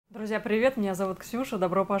Друзья, привет! Меня зовут Ксюша,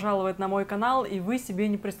 добро пожаловать на мой канал, и вы себе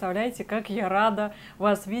не представляете, как я рада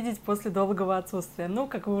вас видеть после долгого отсутствия. Ну,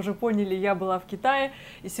 как вы уже поняли, я была в Китае,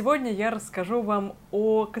 и сегодня я расскажу вам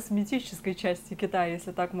о косметической части Китая,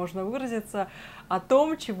 если так можно выразиться, о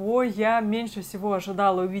том, чего я меньше всего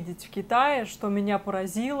ожидала увидеть в Китае, что меня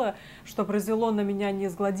поразило, что произвело на меня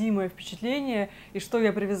неизгладимое впечатление, и что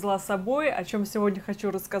я привезла с собой, о чем сегодня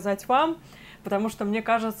хочу рассказать вам. Потому что мне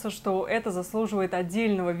кажется, что это заслуживает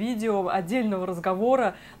отдельного видео, отдельного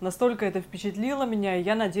разговора. Настолько это впечатлило меня, и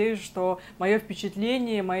я надеюсь, что мое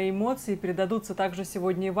впечатление, мои эмоции передадутся также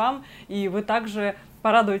сегодня и вам, и вы также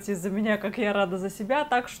порадуйтесь за меня, как я рада за себя.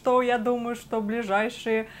 Так что я думаю, что в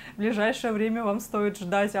ближайшее время вам стоит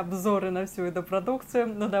ждать обзоры на всю эту продукцию.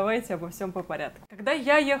 Но давайте обо всем по порядку. Когда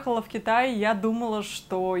я ехала в Китай, я думала,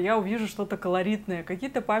 что я увижу что-то колоритное,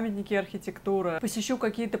 какие-то памятники архитектуры, посещу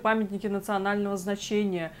какие-то памятники национального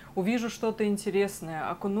значения, увижу что-то интересное,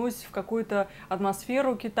 окунусь в какую-то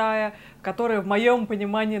атмосферу Китая, которая в моем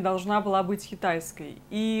понимании должна была быть китайской.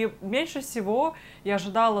 И меньше всего я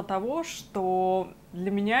ожидала того, что для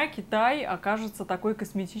меня Китай окажется такой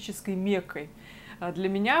косметической меккой. Для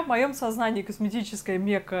меня в моем сознании косметическая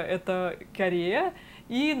мекка — это Корея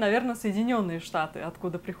и, наверное, Соединенные Штаты,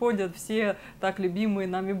 откуда приходят все так любимые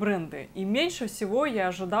нами бренды. И меньше всего я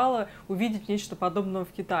ожидала увидеть нечто подобное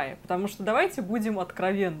в Китае. Потому что давайте будем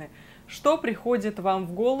откровенны. Что приходит вам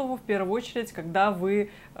в голову в первую очередь, когда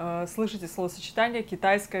вы слышите словосочетание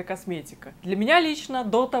 «китайская косметика»? Для меня лично,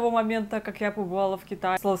 до того момента, как я побывала в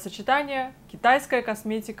Китае, словосочетание «китайская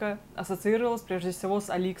косметика» ассоциировалось прежде всего с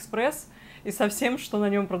Алиэкспресс и со всем, что на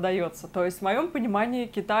нем продается. То есть в моем понимании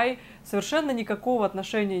Китай совершенно никакого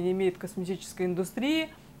отношения не имеет к косметической индустрии,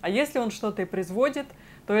 а если он что-то и производит,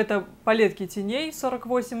 то это палетки теней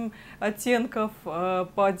 48 оттенков,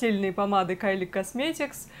 отдельные помады Kylie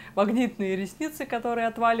Cosmetics, магнитные ресницы, которые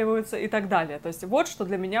отваливаются и так далее. То есть вот что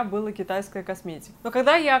для меня была китайская косметика. Но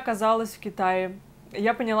когда я оказалась в Китае,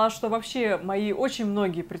 я поняла, что вообще мои очень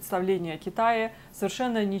многие представления о Китае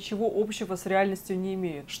совершенно ничего общего с реальностью не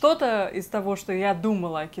имеют. Что-то из того, что я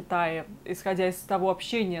думала о Китае, исходя из того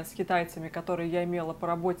общения с китайцами, которые я имела по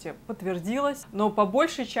работе, подтвердилось. Но по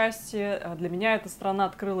большей части для меня эта страна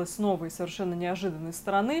открылась с новой, совершенно неожиданной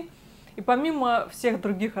стороны. И помимо всех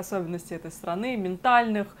других особенностей этой страны,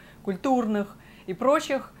 ментальных, культурных и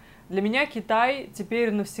прочих, для меня Китай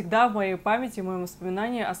теперь навсегда в моей памяти, в моем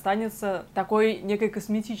воспоминании останется такой некой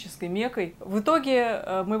косметической меккой. В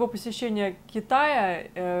итоге моего посещения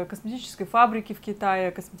Китая, косметической фабрики в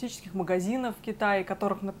Китае, косметических магазинов в Китае,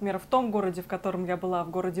 которых, например, в том городе, в котором я была, в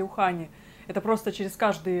городе Ухане, это просто через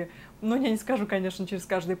каждые, ну, я не скажу, конечно, через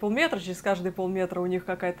каждые полметра, через каждые полметра у них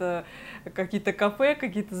какие-то кафе,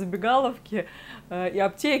 какие-то забегаловки и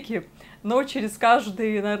аптеки, но через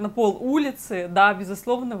каждый, наверное, пол улицы, да,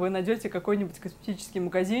 безусловно, вы найдете какой-нибудь косметический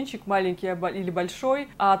магазинчик, маленький или большой.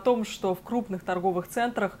 А о том, что в крупных торговых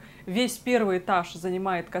центрах весь первый этаж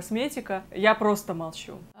занимает косметика, я просто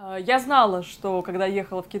молчу. Я знала, что когда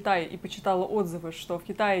ехала в Китай и почитала отзывы, что в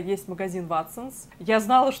Китае есть магазин Watsons, я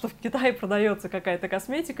знала, что в Китае продается какая-то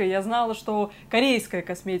косметика, я знала, что корейская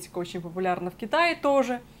косметика очень популярна в Китае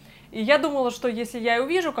тоже. И я думала, что если я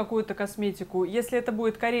увижу какую-то косметику, если это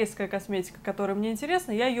будет корейская косметика, которая мне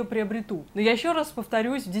интересна, я ее приобрету. Но я еще раз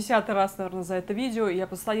повторюсь, в 10-й раз, наверное, за это видео, и я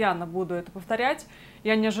постоянно буду это повторять,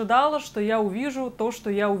 я не ожидала, что я увижу то, что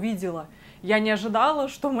я увидела. Я не ожидала,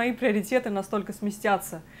 что мои приоритеты настолько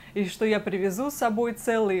сместятся, и что я привезу с собой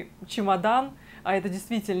целый чемодан, а это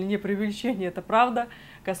действительно не преувеличение, это правда,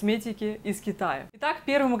 косметики из Китая. Итак,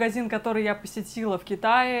 первый магазин, который я посетила в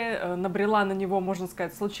Китае, набрела на него, можно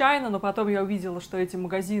сказать, случайно, но потом я увидела, что эти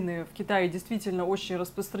магазины в Китае действительно очень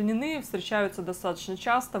распространены, встречаются достаточно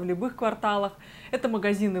часто в любых кварталах. Это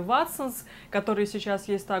магазины Watsons, которые сейчас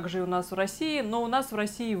есть также и у нас в России, но у нас в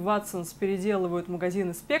России Watsons переделывают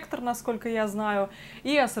магазины Spectre, насколько я знаю,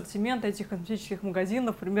 и ассортимент этих косметических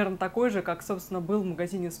магазинов примерно такой же, как, собственно, был в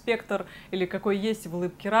магазине Spectre или какой есть в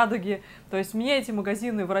Улыбке Радуги. То есть мне эти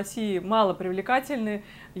магазины в России мало привлекательны.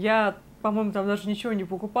 Я, по-моему, там даже ничего не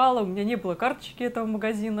покупала, у меня не было карточки этого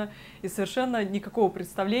магазина, и совершенно никакого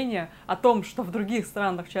представления о том, что в других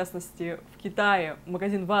странах, в частности в Китае,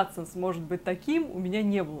 магазин Watsons может быть таким, у меня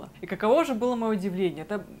не было. И каково же было мое удивление?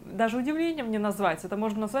 Это даже удивлением не назвать, это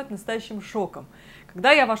можно назвать настоящим шоком.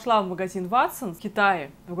 Когда я вошла в магазин Watsons в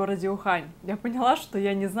Китае, в городе Ухань, я поняла, что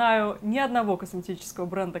я не знаю ни одного косметического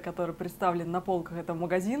бренда, который представлен на полках этого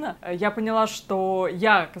магазина. Я поняла, что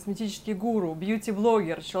я косметический гуру,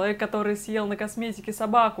 бьюти-блогер, человек, который съел на косметике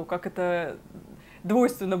собаку, как это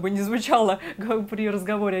двойственно бы не звучало при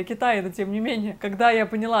разговоре о Китае, но тем не менее, когда я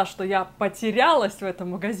поняла, что я потерялась в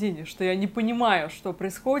этом магазине, что я не понимаю, что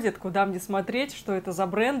происходит, куда мне смотреть, что это за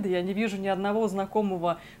бренды, я не вижу ни одного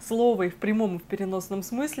знакомого слова и в прямом, и в переносном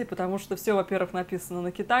смысле, потому что все, во-первых, написано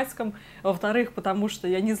на китайском, во-вторых, потому что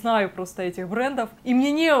я не знаю просто этих брендов, и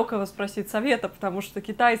мне не у кого спросить совета, потому что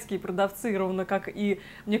китайские продавцы, ровно как и,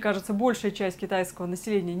 мне кажется, большая часть китайского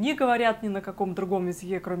населения не говорят ни на каком другом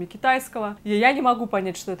языке, кроме китайского. И я не могу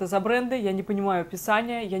понять, что это за бренды, я не понимаю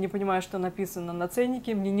описания, я не понимаю, что написано на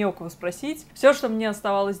ценнике, мне не у кого спросить. Все, что мне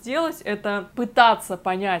оставалось делать, это пытаться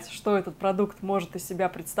понять, что этот продукт может из себя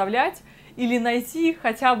представлять, или найти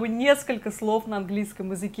хотя бы несколько слов на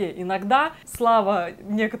английском языке. Иногда, слава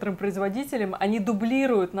некоторым производителям, они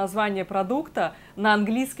дублируют название продукта на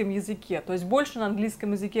английском языке. То есть больше на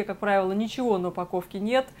английском языке, как правило, ничего на упаковке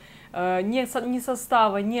нет, ни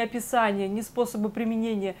состава, ни описания, ни способа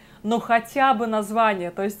применения, но хотя бы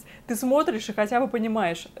название. То есть ты смотришь и хотя бы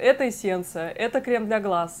понимаешь, это эссенция, это крем для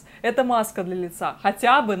глаз, это маска для лица,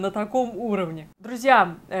 хотя бы на таком уровне.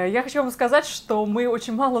 Друзья, я хочу вам сказать, что мы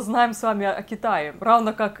очень мало знаем с вами о Китае,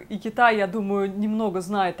 равно как и Китай, я думаю, немного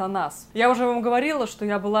знает о нас. Я уже вам говорила, что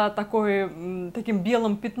я была таким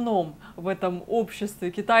белым пятном в этом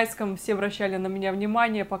обществе китайском, все обращали на меня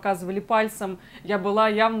внимание, показывали пальцем, я была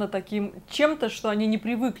явно таким чем-то, что они не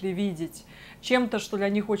привыкли видеть, чем-то, что для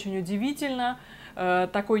них очень удивительно,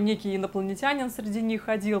 такой некий инопланетянин среди них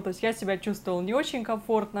ходил, то есть я себя чувствовала не очень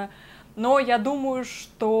комфортно, но я думаю,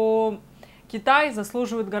 что Китай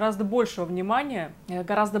заслуживает гораздо большего внимания,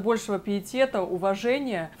 гораздо большего пиетета,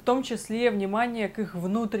 уважения, в том числе внимания к их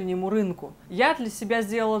внутреннему рынку. Я для себя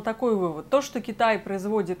сделала такой вывод. То, что Китай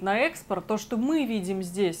производит на экспорт, то, что мы видим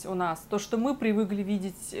здесь у нас, то, что мы привыкли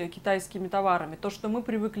видеть китайскими товарами, то, что мы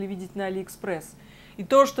привыкли видеть на Алиэкспресс, и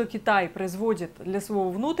то, что Китай производит для своего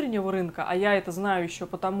внутреннего рынка, а я это знаю еще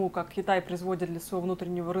потому, как Китай производит для своего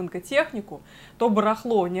внутреннего рынка технику, то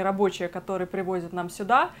нерабочее, которое привозят нам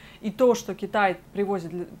сюда, и то, что Китай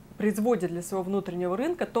производит для своего внутреннего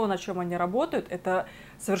рынка, то, на чем они работают, это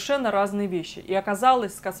совершенно разные вещи. И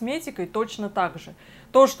оказалось с косметикой точно так же.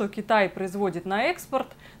 То, что Китай производит на экспорт,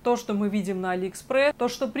 то, что мы видим на Алиэкспресс, то,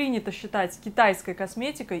 что принято считать китайской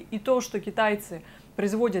косметикой, и то, что китайцы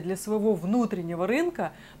производят для своего внутреннего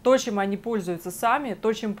рынка, то, чем они пользуются сами,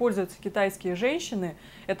 то, чем пользуются китайские женщины,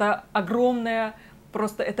 это огромная,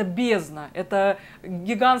 просто это бездна, это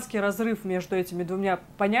гигантский разрыв между этими двумя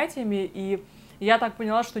понятиями, и я так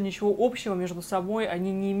поняла, что ничего общего между собой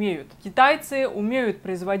они не имеют. Китайцы умеют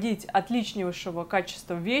производить отличнейшего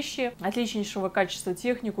качества вещи, отличнейшего качества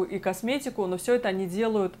технику и косметику, но все это они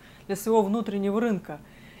делают для своего внутреннего рынка.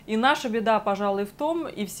 И наша беда, пожалуй, в том,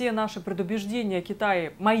 и все наши предубеждения о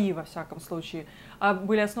Китае, мои во всяком случае,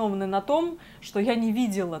 были основаны на том, что я не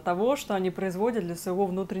видела того, что они производят для своего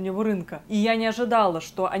внутреннего рынка. И я не ожидала,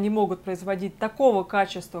 что они могут производить такого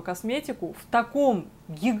качества косметику в таком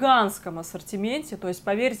гигантском ассортименте. То есть,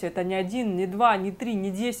 поверьте, это не один, не два, не три,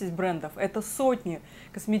 не 10 брендов. Это сотни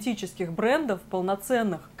косметических брендов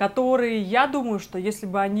полноценных, которые, я думаю, что если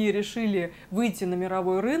бы они решили выйти на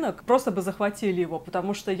мировой рынок, просто бы захватили его.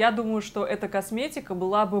 Потому что я думаю, что эта косметика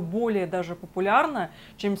была бы более даже популярна,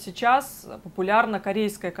 чем сейчас популярна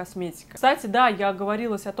корейская косметика. Кстати, да, я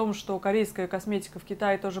оговорилась о том, что корейская косметика в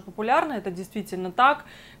Китае тоже популярна. Это действительно так.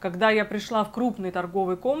 Когда я пришла в крупный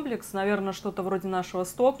торговый комплекс, наверное, что-то вроде нашего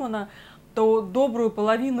Стокмана, то добрую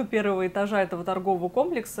половину первого этажа этого торгового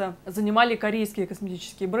комплекса занимали корейские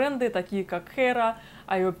косметические бренды, такие как Какая,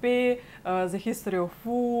 The History of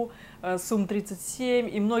Fu, Sum 37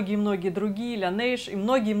 и многие-многие другие, Laneige и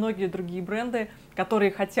многие-многие другие бренды,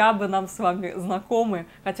 которые хотя бы нам с вами знакомы,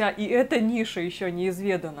 хотя и эта ниша еще не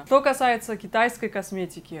изведана. Что касается китайской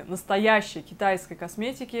косметики, настоящей китайской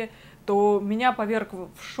косметики, то меня поверг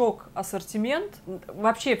в шок ассортимент,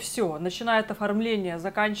 вообще все, начиная от оформления,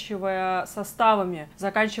 заканчивая составами,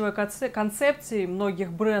 заканчивая концепцией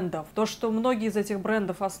многих брендов. То, что многие из этих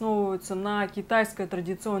брендов основываются на китайской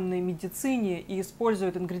традиционной медицине и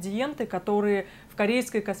используют ингредиенты, которые в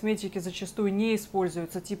корейской косметике зачастую не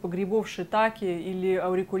используются, типа грибов шитаки или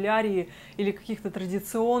аурикулярии, или каких-то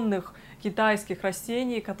традиционных китайских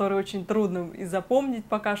растений, которые очень трудно и запомнить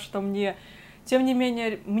пока что мне. Тем не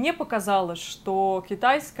менее, мне показалось, что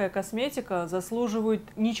китайская косметика заслуживает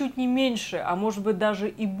ничуть не меньше, а может быть даже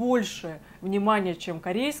и больше внимания, чем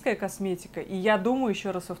корейская косметика. И я думаю,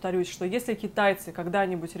 еще раз повторюсь, что если китайцы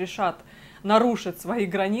когда-нибудь решат нарушить свои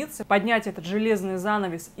границы, поднять этот железный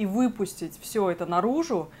занавес и выпустить все это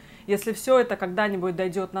наружу, если все это когда-нибудь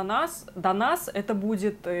дойдет до нас, это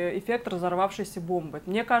будет эффект разорвавшейся бомбы.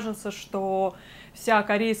 Мне кажется, что вся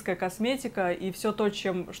корейская косметика и все то,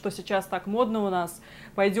 что сейчас так модно у нас,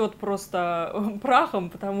 пойдет просто прахом,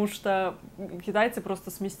 потому что китайцы просто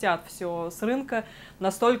сместят все с рынка.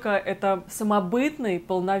 Настолько это самобытный,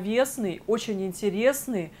 полновесный, очень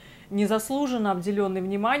интересный, незаслуженно обделенный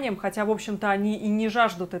вниманием, хотя, в общем-то, они и не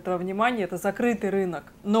жаждут этого внимания, это закрытый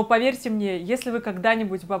рынок. Но поверьте мне, если вы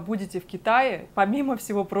когда-нибудь будете в Китае, помимо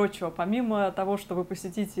всего прочего, помимо того, что вы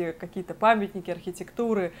посетите какие-то памятники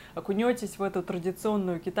архитектуры, окунетесь в эту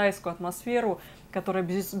традиционную китайскую атмосферу, которая,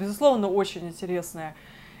 безусловно, очень интересная,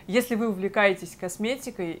 если вы увлекаетесь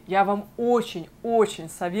косметикой, я вам очень-очень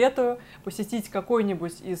советую посетить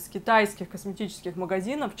какой-нибудь из китайских косметических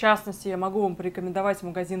магазинов. В частности, я могу вам порекомендовать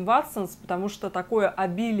магазин Watsons, потому что такое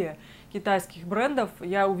обилие китайских брендов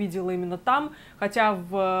я увидела именно там, хотя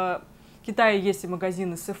в Китае есть и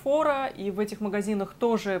магазины Sephora, и в этих магазинах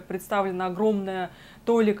тоже представлена огромная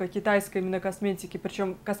толика китайской именно косметики,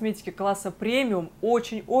 причем косметики класса премиум,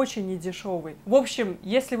 очень-очень недешевой. В общем,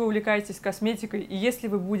 если вы увлекаетесь косметикой и если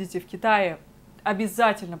вы будете в Китае,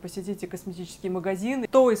 обязательно посетите косметические магазины.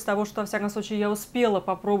 То из того, что, во всяком случае, я успела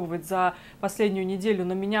попробовать за последнюю неделю,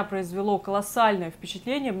 на меня произвело колоссальное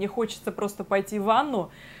впечатление. Мне хочется просто пойти в ванну,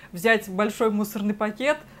 взять большой мусорный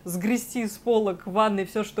пакет, сгрести с полок в ванной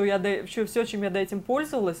все, чем я до этим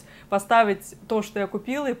пользовалась, поставить то, что я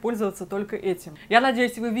купила, и пользоваться только этим. Я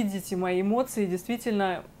надеюсь, вы видите мои эмоции.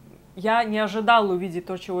 Действительно, я не ожидала увидеть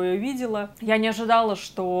то, чего я видела. Я не ожидала,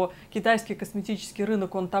 что китайский косметический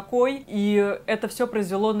рынок, он такой. И это все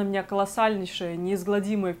произвело на меня колоссальнейшее,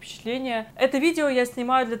 неизгладимое впечатление. Это видео я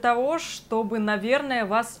снимаю для того, чтобы, наверное,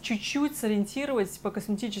 вас чуть-чуть сориентировать по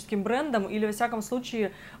косметическим брендам или, во всяком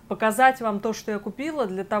случае, показать вам то, что я купила,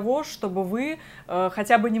 для того, чтобы вы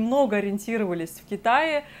хотя бы немного ориентировались в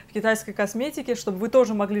Китае, в китайской косметике, чтобы вы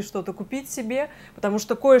тоже могли что-то купить себе, потому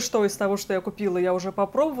что кое-что из того, что я купила, я уже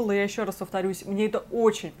попробовала. Я еще раз повторюсь, мне это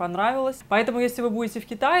очень понравилось. Поэтому, если вы будете в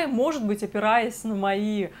Китае, может быть, опираясь на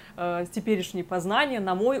мои теперешние познания,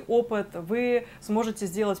 на мой опыт, вы сможете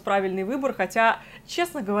сделать правильный выбор. Хотя,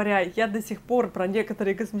 честно говоря, я до сих пор про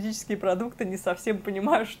некоторые косметические продукты не совсем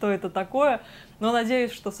понимаю, что это такое. Но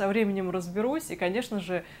надеюсь, что со временем разберусь и, конечно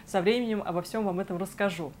же, со временем обо всем вам этом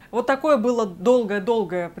расскажу. Вот такое было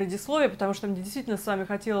долгое-долгое предисловие, потому что мне действительно с вами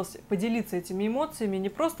хотелось поделиться этими эмоциями, не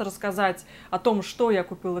просто рассказать о том, что я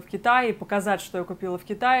купила в Китае, показать, что я купила в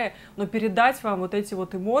Китае, но передать вам вот эти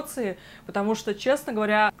вот эмоции, потому что, честно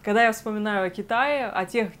говоря, когда я вспоминаю о Китае, о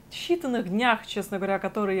тех считанных днях, честно говоря,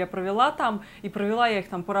 которые я провела там, и провела я их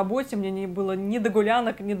там по работе, мне не было ни до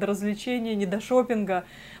гулянок, ни до развлечений, ни до шоппинга,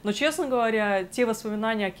 но, честно говоря, те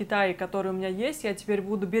воспоминания о Китае, которые у меня есть, я теперь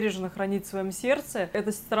буду бережно хранить в своем сердце.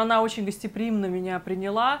 Эта страна очень гостеприимно меня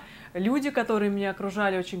приняла, люди, которые меня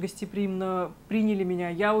окружали, очень гостеприимно приняли меня.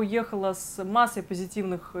 Я уехала с массой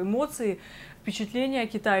позитивных эмоций, впечатления о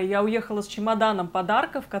Китае. Я уехала с чемоданом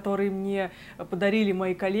подарков, которые мне подарили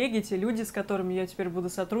мои коллеги, те люди, с которыми я теперь буду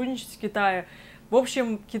сотрудничать в Китае. В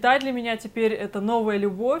общем, Китай для меня теперь это новая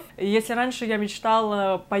любовь. И если раньше я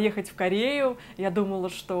мечтала поехать в Корею, я думала,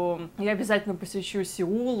 что я обязательно посещу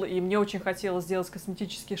Сеул, и мне очень хотелось сделать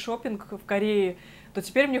косметический шоппинг в Корее, то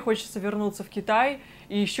теперь мне хочется вернуться в Китай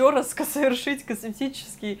и еще раз совершить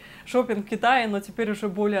косметический шоппинг в Китае, но теперь уже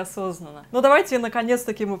более осознанно. Но давайте,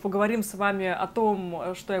 наконец-таки, мы поговорим с вами о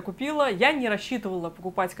том, что я купила. Я не рассчитывала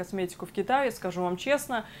покупать косметику в Китае, скажу вам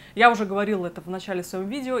честно. Я уже говорила это в начале своего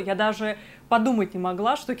видео. Я даже подумать не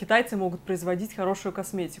могла, что китайцы могут производить хорошую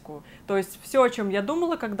косметику. То есть все, о чем я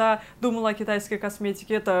думала, когда думала о китайской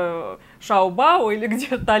косметике, это Шаобао или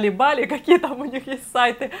где-то Алибали, какие там у них есть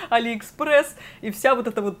сайты, Алиэкспресс, и вся вот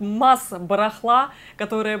эта вот масса барахла,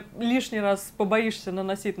 которая лишний раз побоишься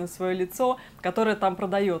наносить на свое лицо, которое там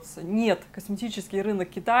продается. Нет, косметический рынок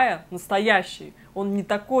Китая настоящий, он не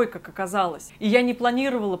такой, как оказалось. И я не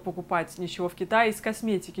планировала покупать ничего в Китае из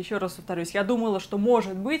косметики, еще раз повторюсь. Я думала, что,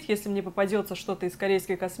 может быть, если мне попадется что-то из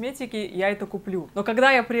корейской косметики, я это куплю. Но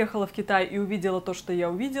когда я приехала в Китай и увидела то, что я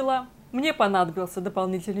увидела, мне понадобился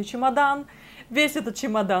дополнительный чемодан. Весь этот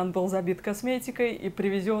чемодан был забит косметикой и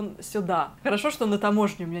привезен сюда. Хорошо, что на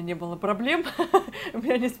таможне у меня не было проблем.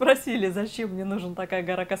 Меня не спросили, зачем мне нужна такая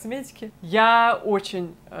гора косметики. Я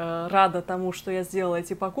очень рада тому, что я сделала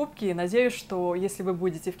эти покупки. И надеюсь, что если вы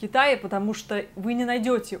будете в Китае, потому что вы не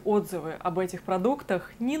найдете отзывы об этих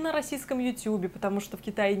продуктах ни на российском YouTube, потому что в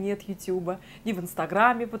Китае нет YouTube, ни в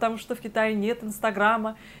Инстаграме, потому что в Китае нет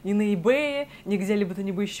Инстаграма, ни на eBay, ни где-либо то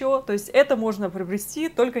ни бы еще. То есть это можно приобрести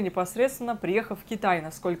только непосредственно приехав в Китай,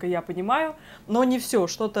 насколько я понимаю. Но не все,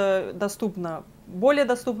 что-то доступно более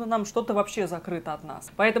доступно нам, что-то вообще закрыто от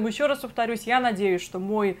нас. Поэтому еще раз повторюсь, я надеюсь, что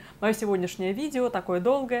мое сегодняшнее видео, такое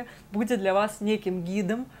долгое, будет для вас неким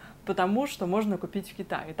гидом, потому что можно купить в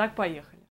Китае. Итак, поехали.